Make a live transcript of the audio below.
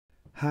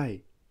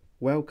Hi,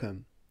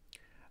 welcome.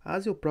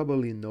 As you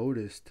probably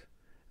noticed,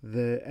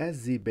 the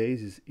SZ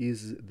basis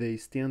is the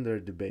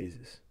standard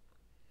basis.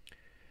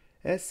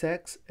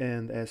 SX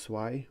and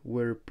SY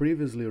were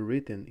previously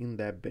written in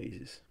that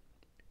basis,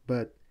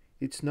 but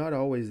it's not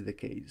always the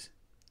case.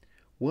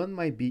 One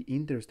might be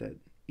interested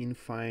in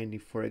finding,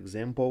 for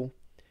example,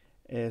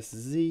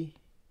 SZ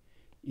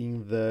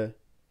in the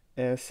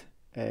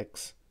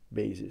SX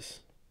basis.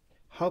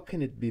 How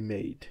can it be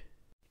made?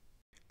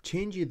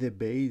 Changing the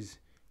base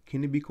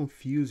can be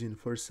confusing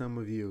for some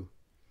of you,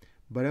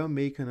 but I'll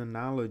make an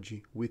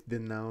analogy with the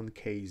noun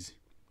case.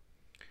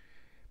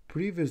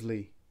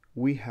 Previously,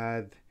 we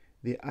had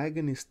the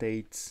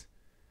eigenstates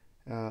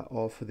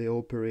of the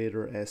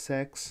operator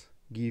Sx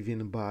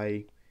given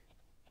by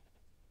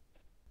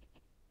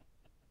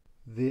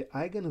the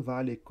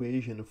eigenvalue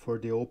equation for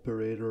the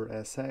operator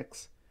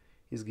Sx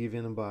is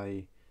given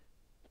by.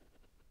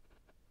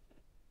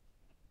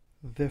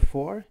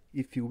 Therefore,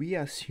 if we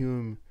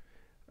assume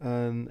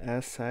an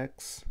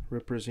Sx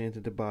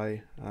represented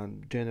by a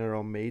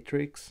general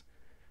matrix,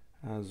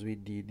 as we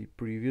did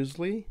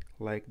previously,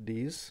 like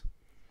this,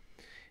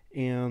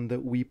 and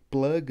we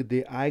plug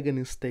the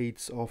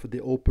eigenstates of the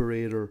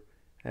operator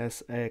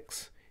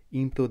Sx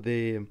into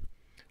the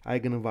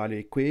eigenvalue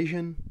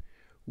equation,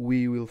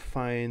 we will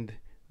find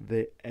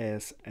the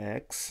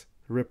Sx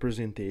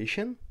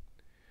representation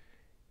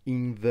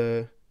in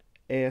the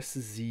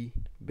Sz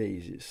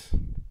basis.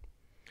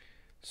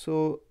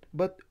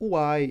 But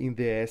why in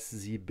the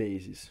Sz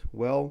basis?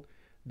 Well,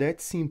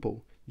 that's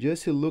simple.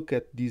 Just look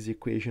at this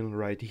equation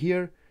right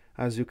here.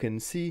 As you can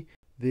see,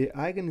 the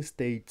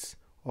eigenstates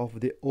of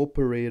the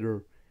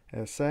operator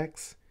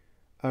Sx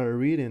are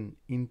written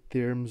in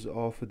terms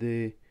of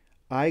the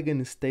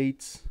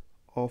eigenstates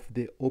of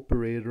the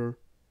operator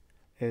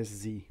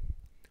Sz,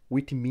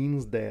 which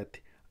means that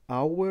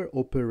our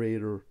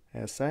operator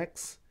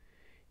Sx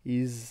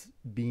is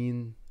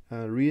being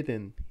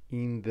written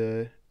in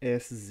the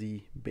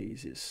Sz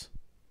basis.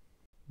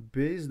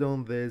 Based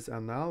on this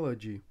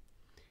analogy,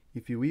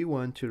 if we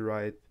want to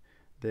write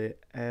the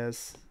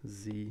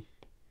Sz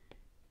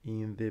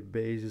in the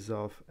basis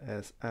of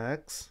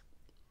Sx,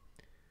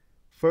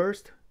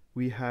 first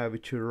we have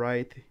to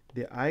write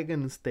the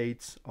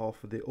eigenstates of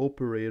the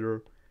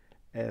operator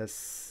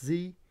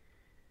Sc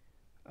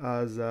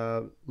as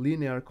a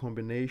linear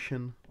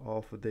combination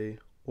of the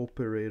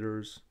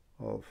operators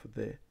of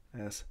the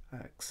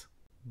Sx.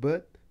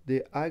 But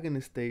the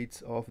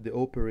eigenstates of the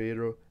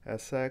operator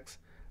Sx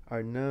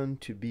are known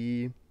to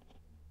be.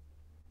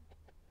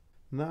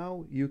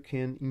 Now you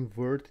can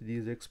invert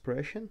this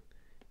expression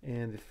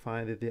and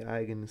find the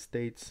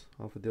eigenstates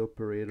of the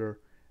operator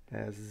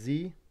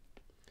Sz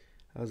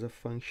as a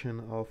function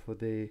of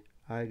the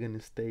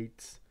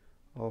eigenstates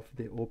of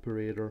the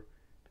operator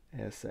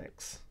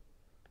Sx,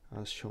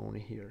 as shown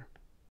here.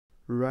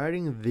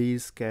 Writing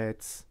these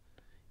cats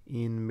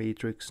in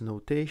matrix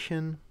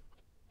notation,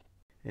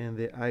 and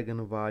the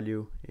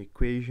eigenvalue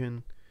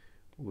equation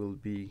will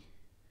be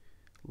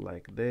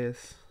like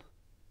this.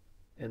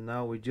 And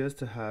now we just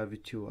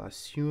have to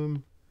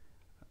assume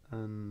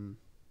an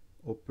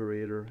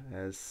operator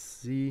as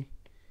Z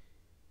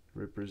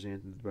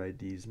represented by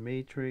this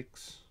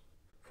matrix.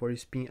 For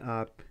spin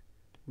up,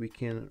 we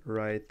can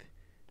write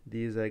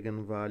this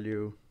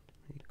eigenvalue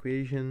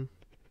equation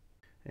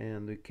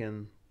and we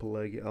can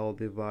plug all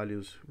the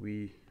values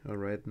we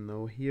already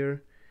know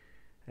here.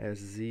 As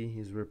Z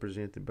is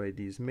represented by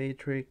this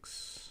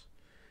matrix,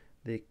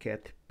 the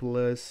cat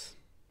plus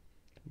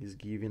is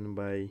given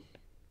by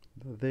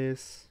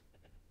this.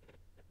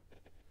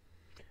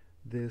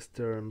 These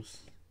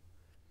terms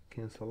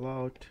cancel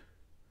out.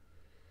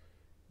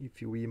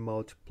 If we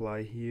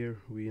multiply here,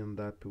 we end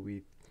up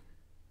with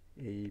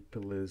A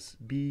plus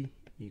B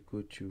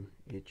equal to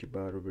h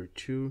bar over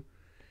 2,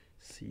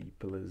 C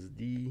plus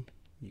D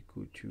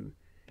equal to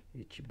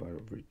h bar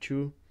over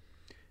 2.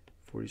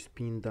 For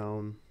spin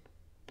down,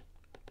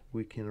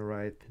 we can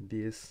write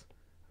this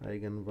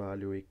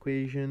eigenvalue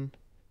equation,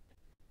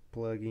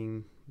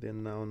 plugging the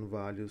noun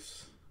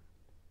values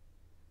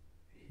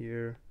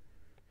here.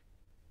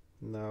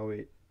 Now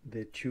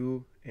the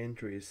two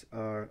entries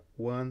are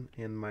 1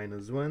 and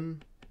minus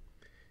 1,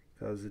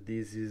 because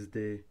this is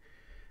the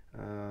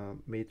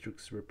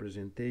matrix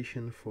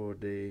representation for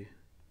this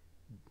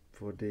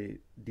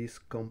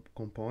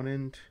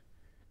component.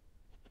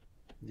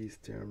 These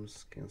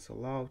terms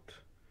cancel out,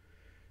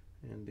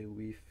 and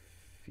if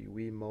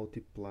we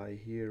multiply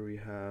here, we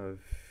have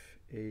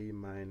A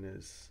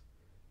minus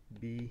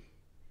B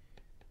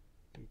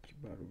h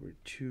bar over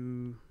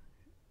 2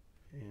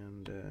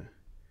 and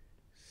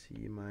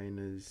C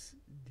minus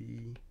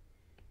D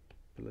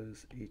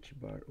plus h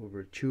bar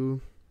over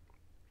 2.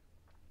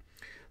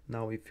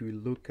 Now if we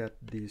look at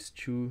these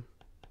two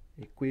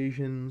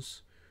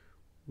equations,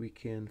 we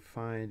can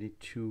find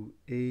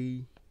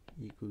 2A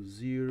equals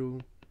 0,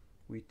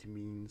 which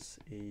means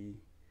A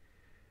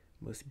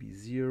must be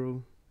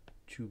 0.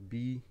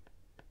 2B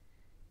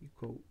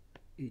equal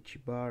h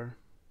bar,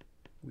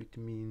 which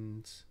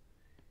means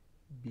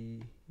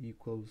B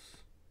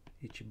equals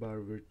h bar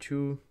over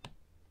 2.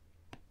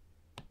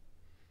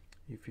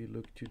 if you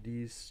look to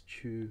these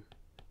two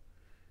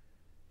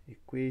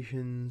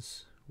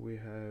equations, we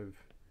have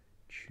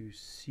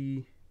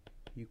 2c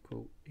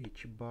equal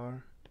h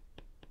bar,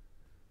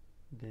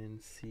 then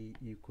c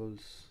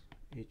equals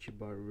h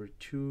bar over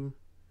 2,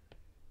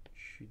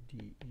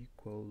 2d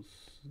equals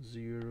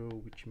 0,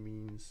 which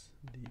means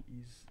d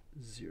is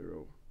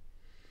 0.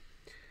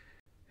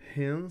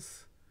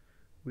 Hence,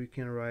 we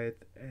can write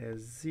as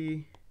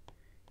z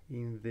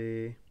in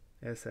the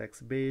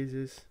Sx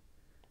basis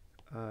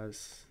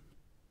as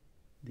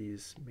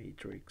this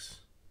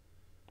matrix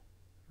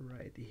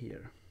right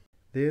here.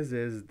 This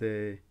is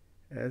the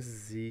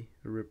Sz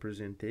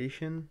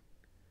representation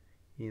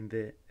in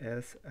the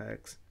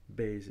Sx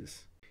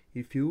basis.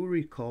 If you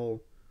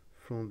recall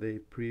from the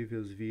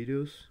previous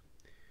videos,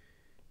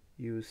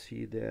 you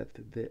see that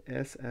the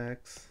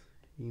Sx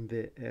in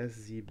the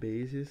Sz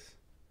basis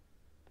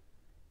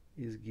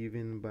is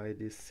given by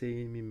the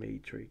same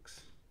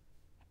matrix.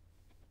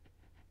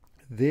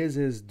 This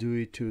is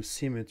due to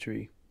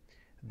symmetry.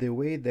 The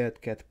way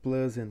that cat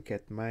plus and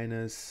cat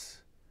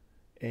minus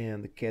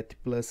and cat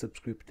plus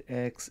subscript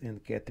x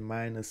and cat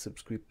minus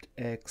subscript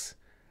x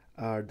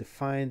are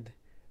defined,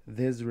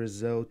 this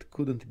result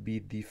couldn't be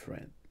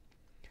different,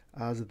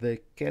 as the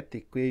cat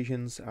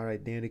equations are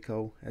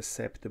identical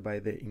except by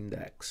the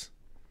index.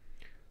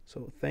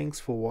 So thanks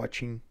for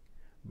watching.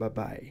 Bye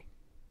bye.